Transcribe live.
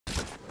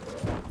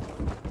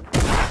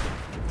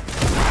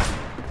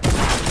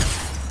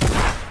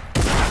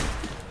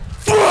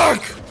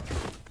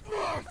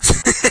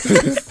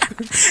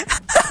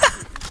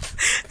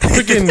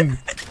Freaking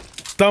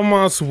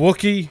dumbass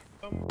Wookie.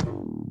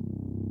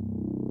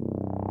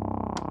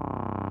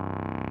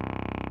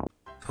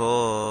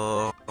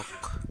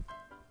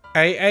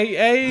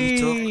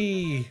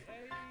 Hey.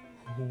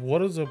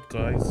 What is up,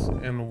 guys,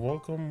 and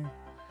welcome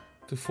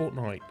to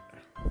Fortnight.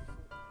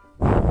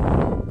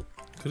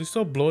 Could you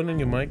stop blowing in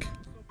your mic?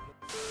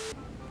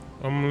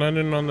 I'm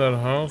landing on that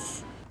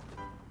house.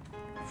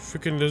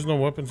 Freaking, there's no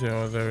weapons here.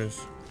 Oh, there is.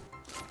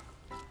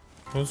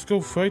 Let's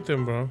go fight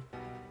them, bro.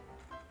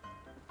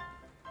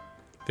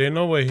 They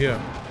know we're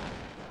here.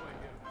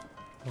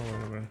 Oh, wait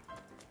a minute.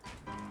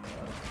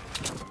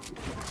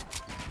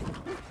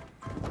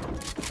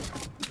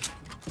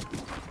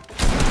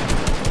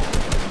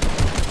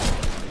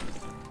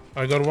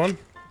 I got one.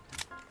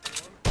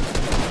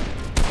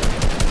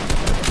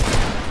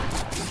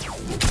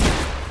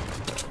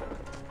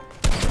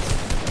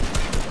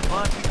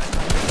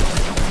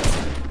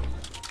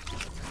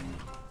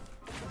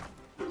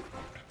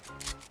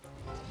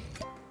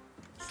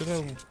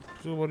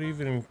 So what do you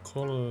even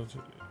call it?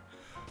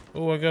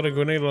 Oh, I got a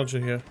grenade launcher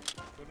here.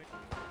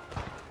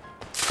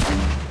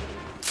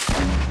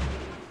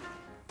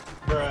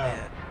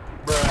 Bruh.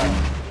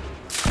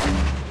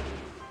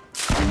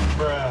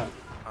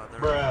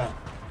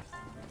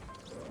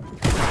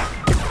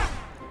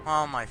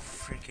 Oh my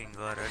freaking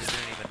god, I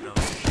didn't even know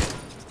shit.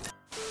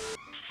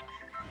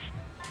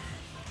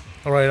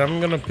 Alright, I'm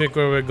gonna pick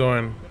where we're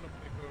going.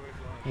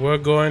 We're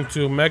going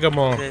to Mega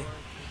Mall. Okay.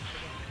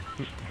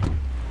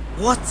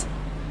 What?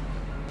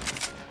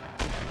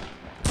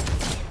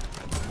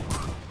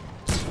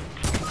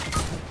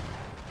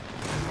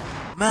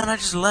 Man, I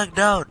just lagged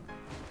out.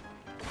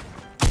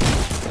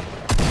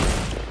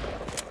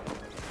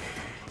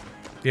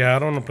 Yeah, I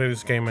don't want to play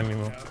this game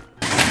anymore.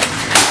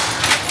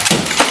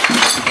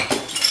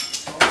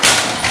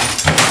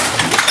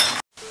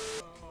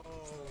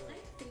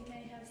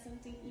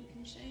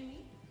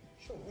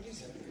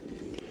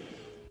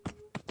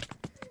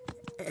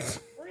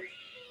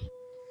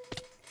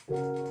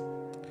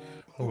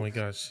 Oh my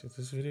gosh, is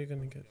this video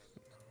gonna get...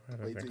 I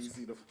don't think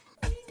so.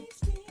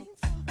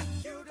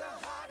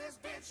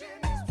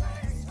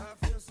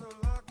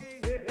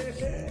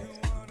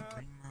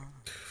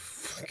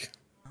 Fuck.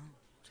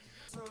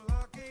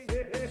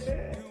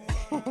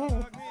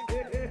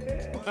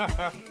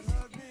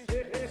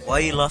 Why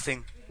are you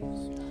laughing?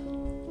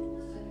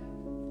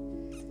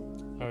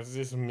 Oh, it's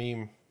this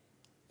meme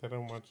that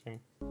I'm watching.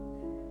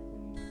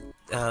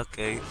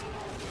 Okay.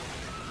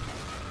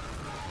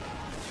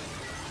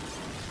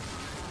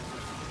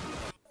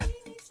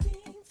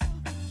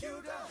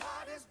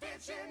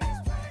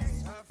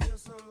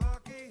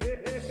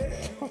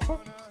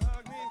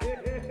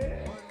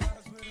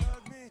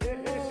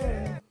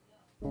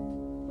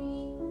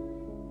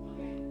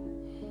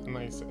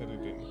 Nice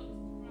editing.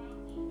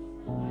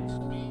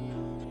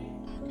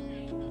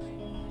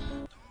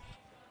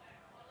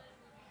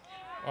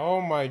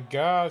 Oh my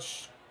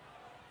gosh.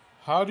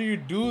 How do you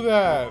do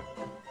that?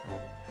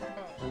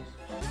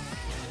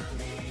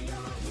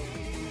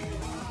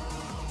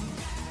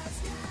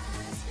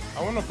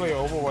 I want to play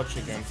Overwatch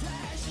again.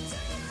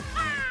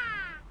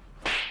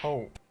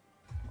 Oh.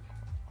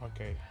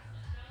 Okay.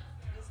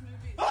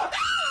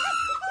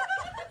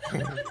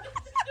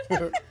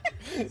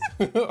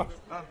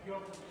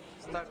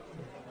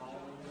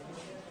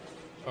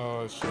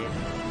 Oh shit.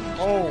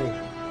 Oh.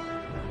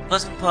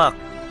 Let's pop.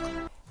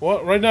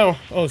 What? Right now?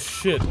 Oh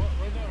shit.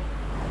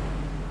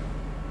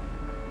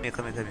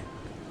 Come here.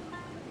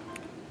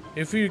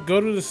 If you go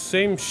to the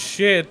same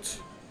shit,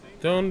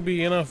 don't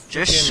be enough.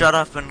 Just shut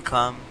up and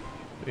come.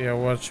 Yeah,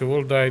 watch. You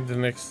will die the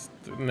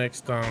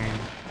next time.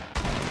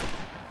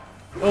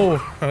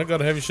 Oh, I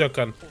got a heavy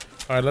shotgun.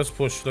 Alright, let's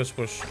push.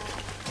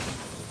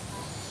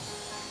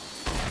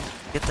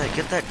 Get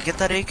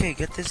that AK,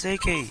 get this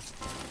AK.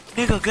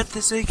 Nigga, get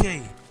this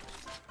AK.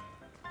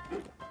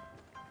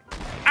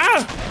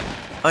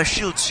 Ah!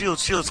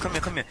 Shields, come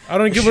here. I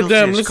don't give a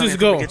damn, let's just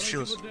go.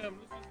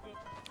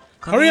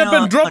 Hurry up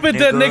and drop it,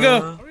 that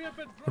nigga.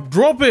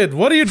 Drop it,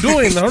 what are you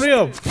doing? Hurry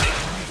up.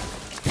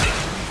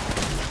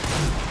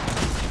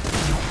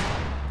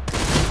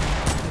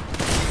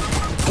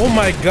 Oh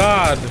my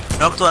god.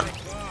 Knocked one.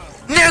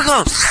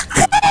 Nigga!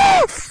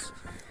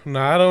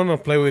 Nah, I don't wanna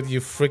play with you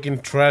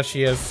freaking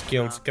trashy ass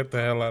skills. Get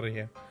the hell out of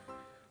here.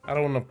 I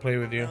don't wanna play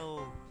with you.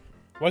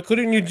 Why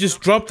couldn't you just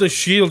drop the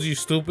shield, you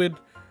stupid?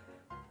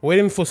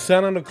 Waiting for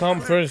Santa to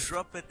come first.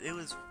 Drop it. It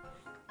was.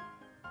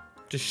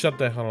 Just shut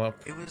the hell up.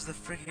 It was the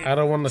freaking. I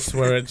don't want to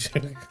swear at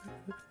you.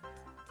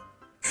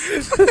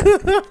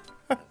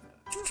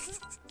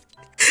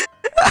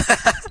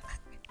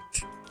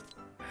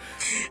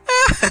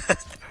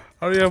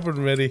 Hurry up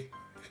and ready.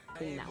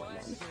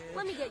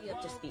 Let me get you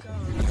up to speed.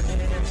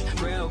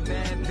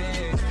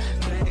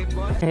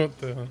 What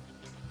the hell?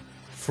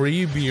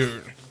 Free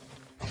beer.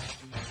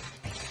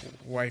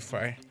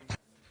 Wi-Fi.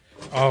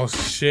 Oh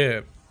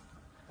shit.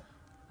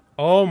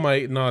 Oh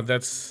my, no,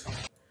 that's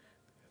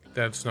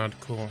not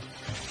cool.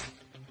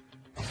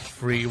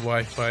 Free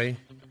Wi-Fi.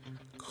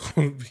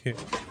 Cool beer.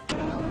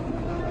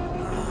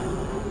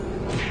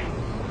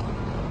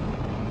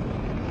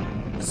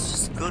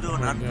 go to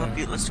an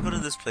unpopular. Let's go to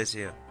this place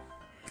here.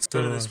 Let's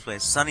go to this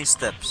place. Sunny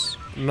Steps.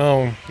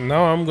 No,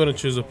 now I'm gonna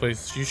choose a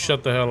place. You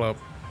shut the hell up.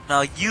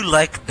 Now you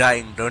like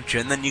dying, don't you?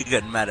 And then you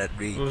get mad at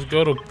me. Let's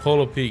go to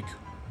Polar Peak.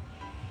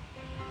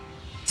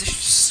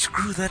 Just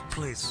screw that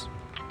place.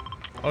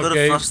 Okay. Go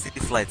to Frosty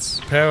Flights.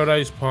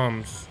 Paradise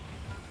Palms.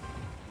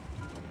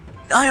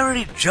 I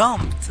already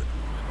jumped.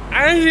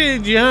 I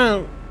did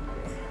jump.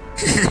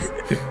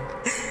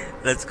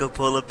 Let's go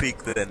Polar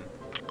Peak then.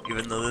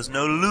 Even though there's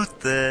no loot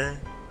there.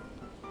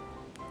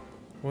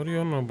 What do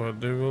you know about?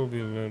 There will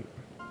be loot.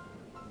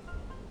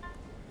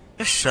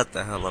 Just shut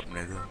the hell up,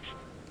 nigga.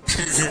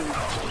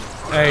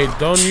 Hey,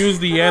 don't use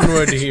the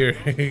N-word here.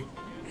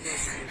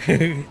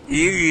 You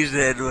use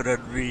that word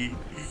on me.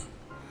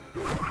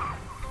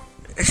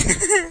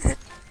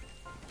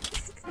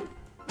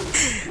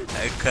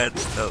 I can't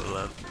stop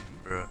laughing,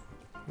 bro.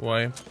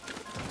 Why?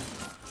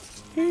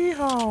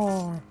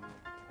 Hee-haw.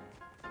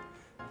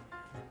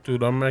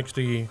 Dude, I'm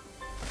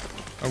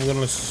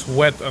gonna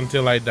sweat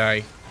until I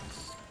die.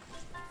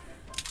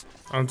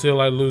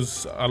 Until I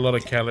lose a lot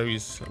of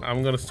calories.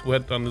 I'm gonna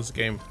sweat on this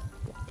game.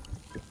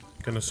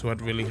 Gonna sweat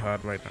really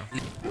hard right now.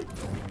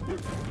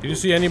 Did you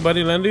see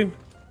anybody landing?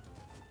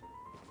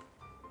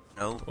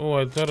 No. Oh,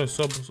 I thought I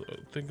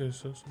think I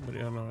saw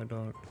somebody. Oh no, I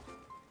don't.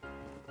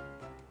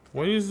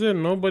 Why is there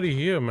nobody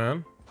here,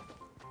 man?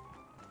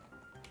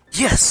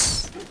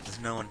 Yes! There's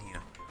no one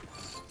here.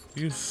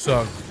 You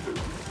suck.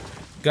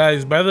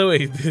 Guys, by the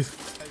way, this,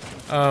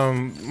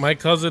 my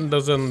cousin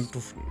doesn't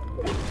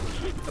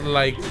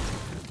like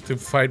to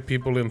fight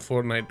people in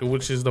Fortnite,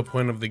 which is the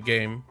point of the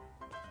game.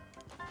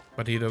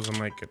 But he doesn't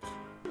like it.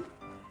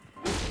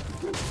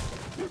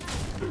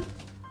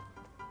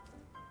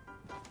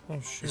 Oh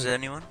shit. Is there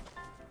anyone?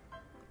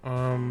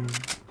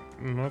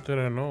 Not that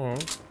I know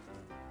of.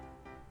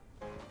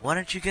 Why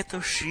don't you get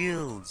those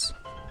shields?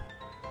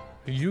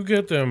 You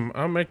get them.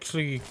 I'm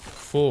actually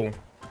full.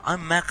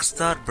 I'm maxed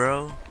out,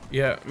 bro.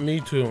 Yeah, me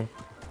too.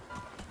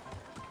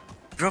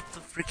 Drop the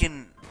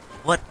freaking...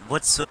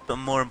 What's so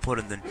more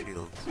important than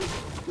shields?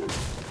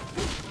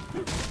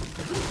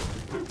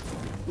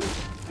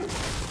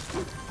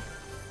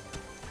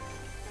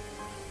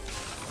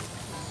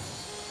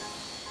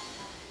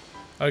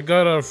 I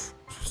got a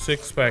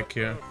six-pack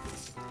here.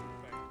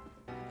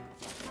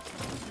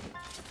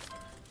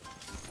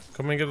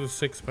 Come and get the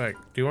six-pack.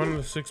 Do you want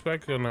the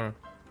six-pack or not?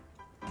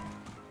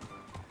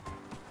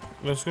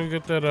 Let's go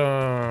get that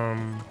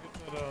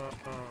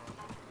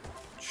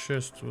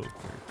chest real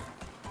quick.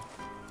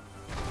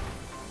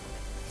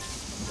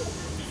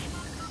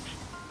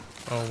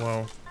 Oh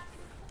wow,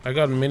 I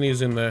got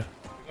minis in there.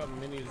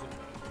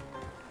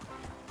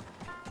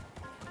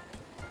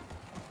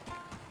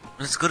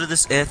 Let's go to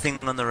this air thing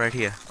on the right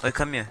here. Wait,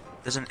 come here.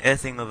 There's an air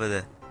thing over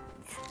there.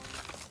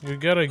 You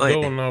gotta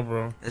go now,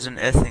 bro. There's an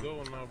air thing.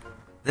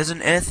 There's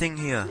an air thing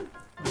here.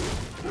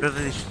 Whatever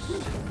this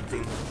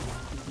thing.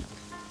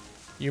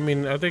 You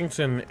mean, I think it's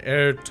an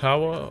air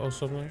tower or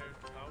something?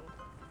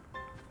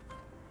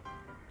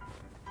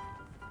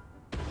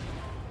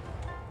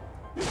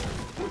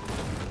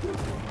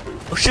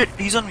 Oh shit,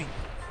 he's on me.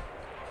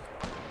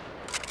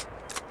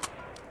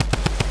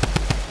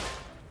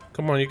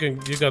 Come on, you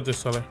got this,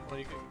 Saleh.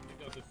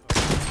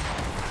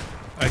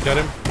 I got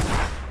him.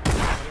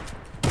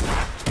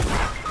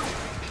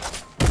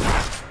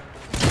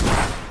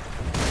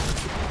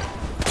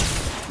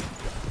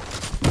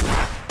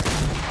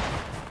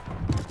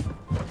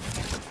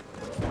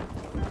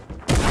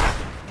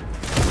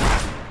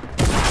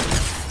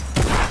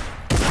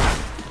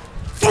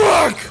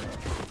 Fuck!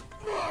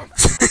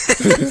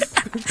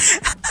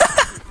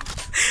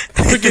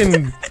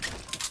 Freaking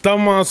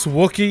dumbass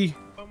Wookie.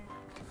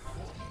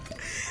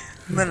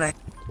 Man,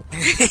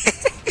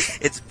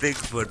 it's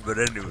Bigfoot, but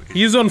anyway.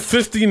 He's on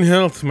 15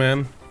 health,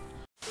 man.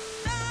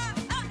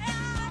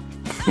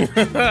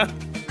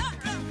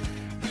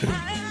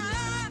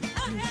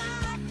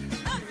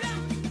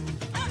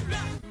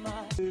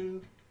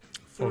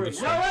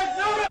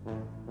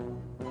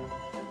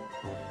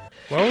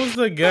 Why was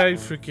the guy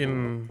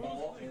freaking...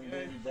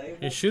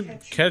 You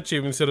should catch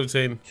him instead of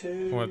saying...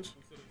 What?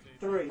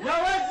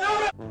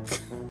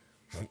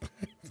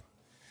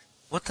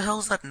 What the hell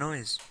is that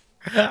noise?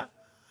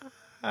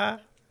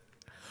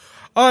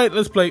 Alright,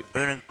 let's play.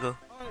 Where gonna go?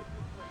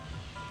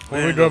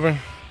 Where are we dropping?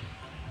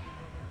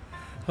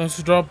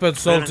 Let's drop at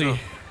Salty.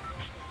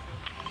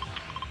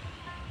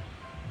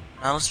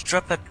 Now let's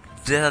drop at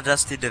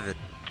Dusty Divot.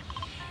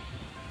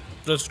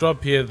 Let's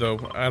drop here though.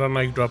 I don't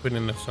like dropping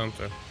in the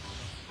center.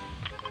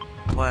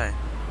 Why?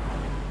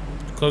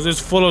 Because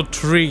it's full of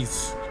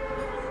trees.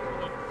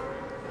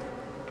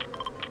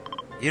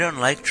 You don't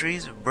like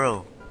trees?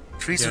 Bro,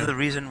 trees are the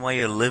reason why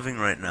you're living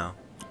right now.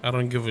 I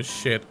don't give a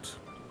shit.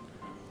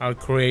 I'll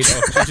create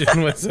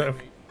oxygen myself.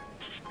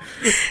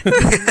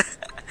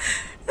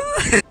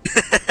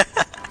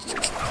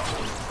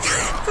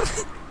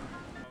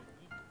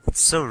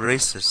 It's so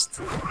racist.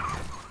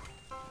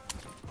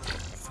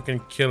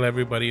 Fucking kill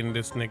everybody in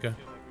this nigga.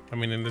 I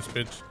mean in this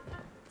bitch.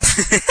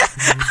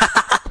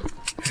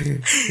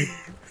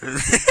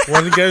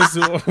 One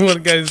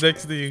guy's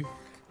next to you.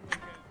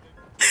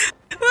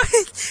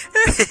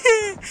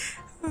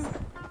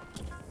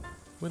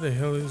 Where the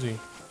hell is he?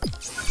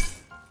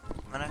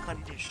 Man, I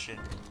can't do shit.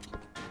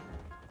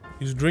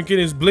 He's drinking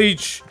his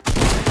bleach.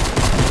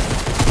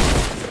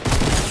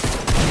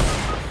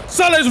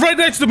 Salah's right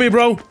next to me,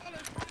 bro.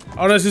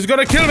 Honest, he's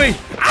gonna kill me.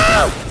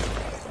 Ah!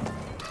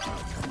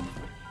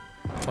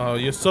 Wow,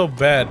 you're so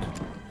bad.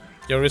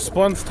 Your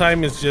response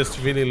time is just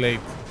really late.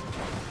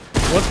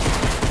 What?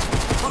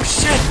 Oh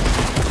shit!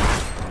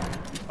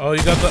 Oh,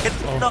 you got the. Get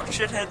Oh. knocked,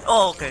 shithead.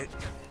 Oh, okay.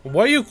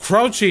 Why are you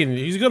crouching?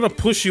 He's gonna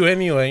push you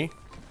anyway.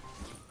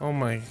 Oh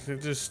my,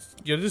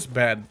 you're just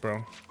bad,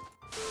 bro.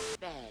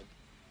 Bad.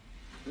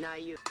 Now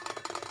you.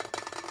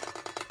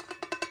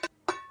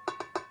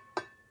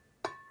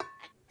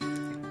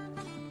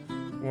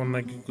 One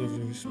like it goes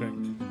with respect.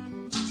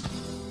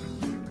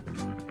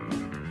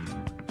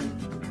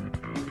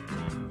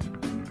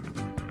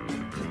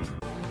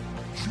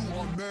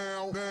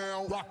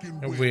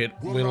 Wait,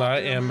 will I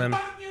am man?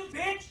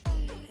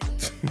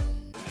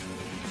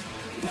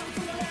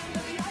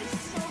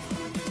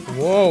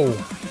 Whoa,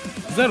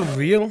 is that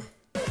real?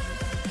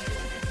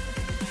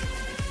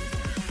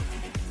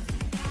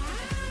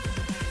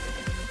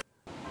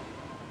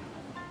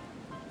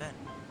 Ben.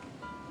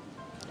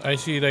 I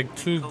see like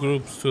 2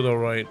 groups to the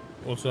right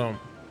or some.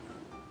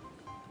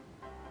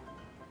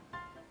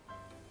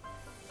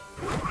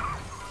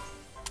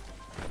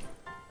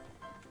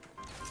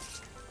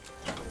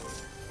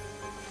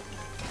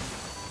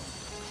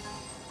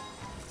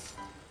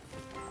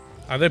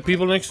 Are there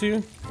people next to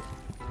you?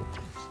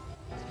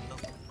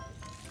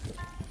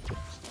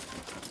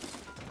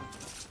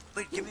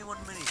 Wait, give me 1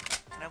 mini.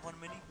 Can I have 1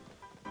 mini?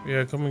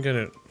 Yeah, come and get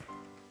it.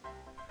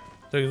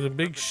 There's a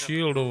big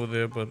shield over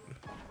there, but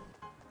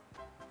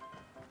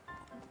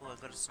Oh, I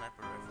got a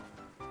sniper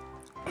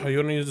rifle. are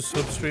you gonna use the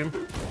slipstream?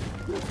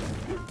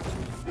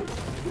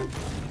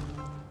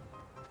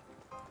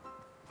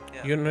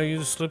 Yeah. You gonna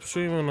use the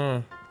slipstream or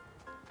not?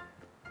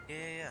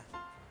 Yeah.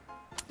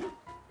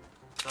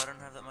 So I don't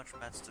have that much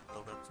mats to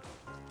build up to.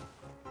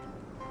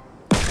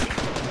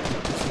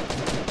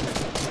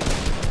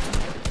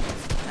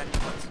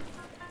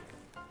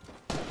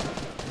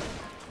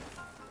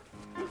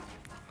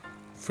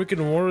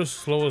 Freaking war is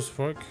slow as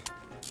fuck.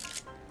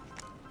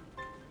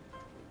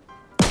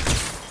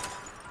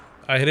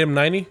 I hit him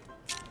 90,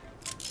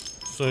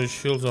 so his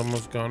shield's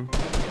almost gone.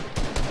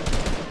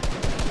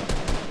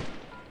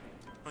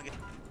 Okay.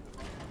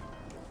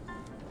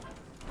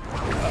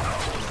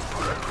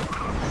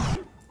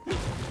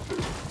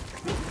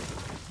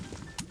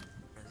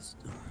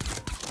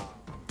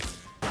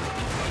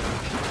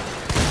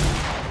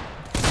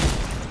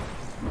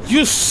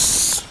 You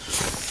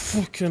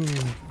fucking.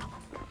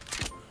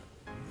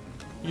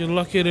 You're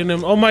luckier than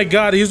him. Oh my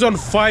god, he's on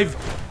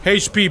 5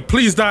 HP.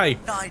 Please die.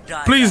 Die.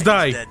 Please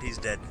die. He's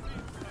dead.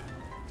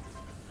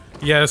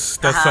 Yes,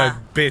 that's right,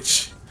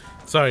 bitch.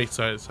 Sorry.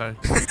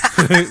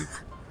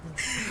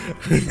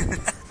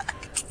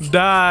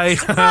 Die.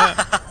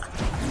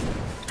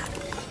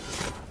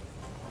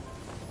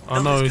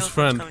 Oh no, his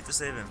friend. Coming to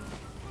save him.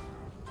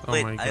 Oh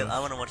Wait, my god. I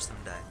want to watch them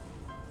die.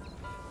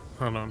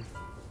 Hold on.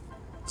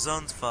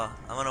 Zone's far.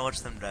 I want to watch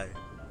them die.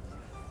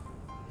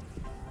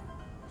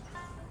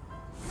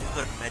 You've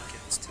got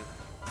medkits too.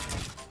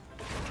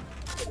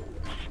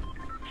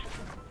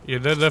 Yeah,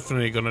 they're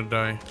definitely gonna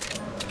die.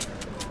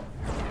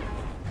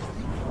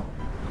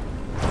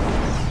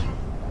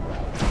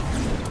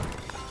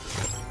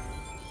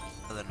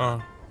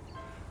 Oh.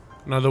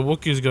 Now the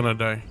Wookiee's gonna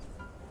die.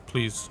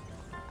 Please.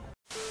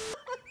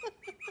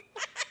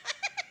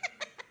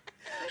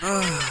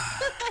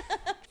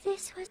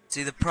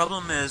 See, the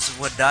problem is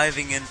we're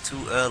diving in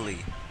too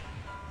early.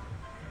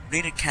 We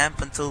need to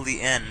camp until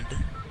the end.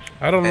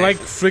 I don't like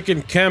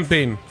freaking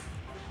camping.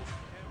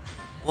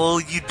 Well,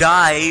 you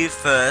die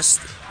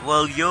first.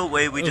 Well, your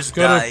way we Let's just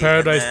go die. to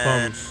Paradise and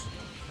then... Palms.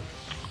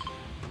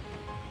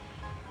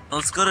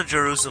 Let's go to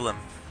Jerusalem.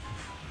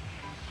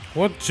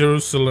 What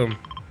Jerusalem?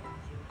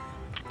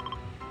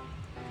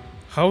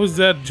 How is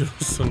that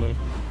Jerusalem?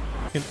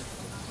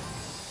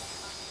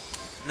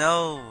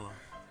 No.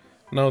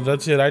 No,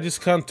 that's it. I just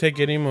can't take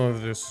any more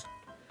of this.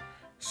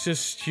 It's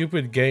just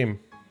stupid game.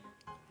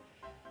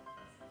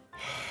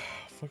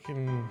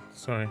 Fucking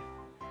sorry.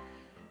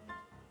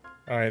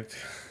 Alright.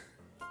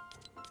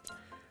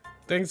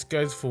 Thanks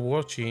guys for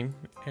watching,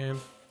 and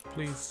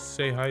please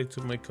say hi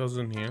to my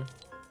cousin here.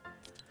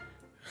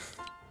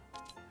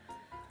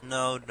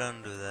 No,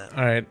 don't do that.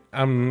 Alright,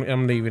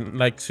 I'm leaving.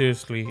 Like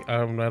seriously, I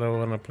don't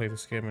wanna play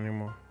this game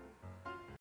anymore.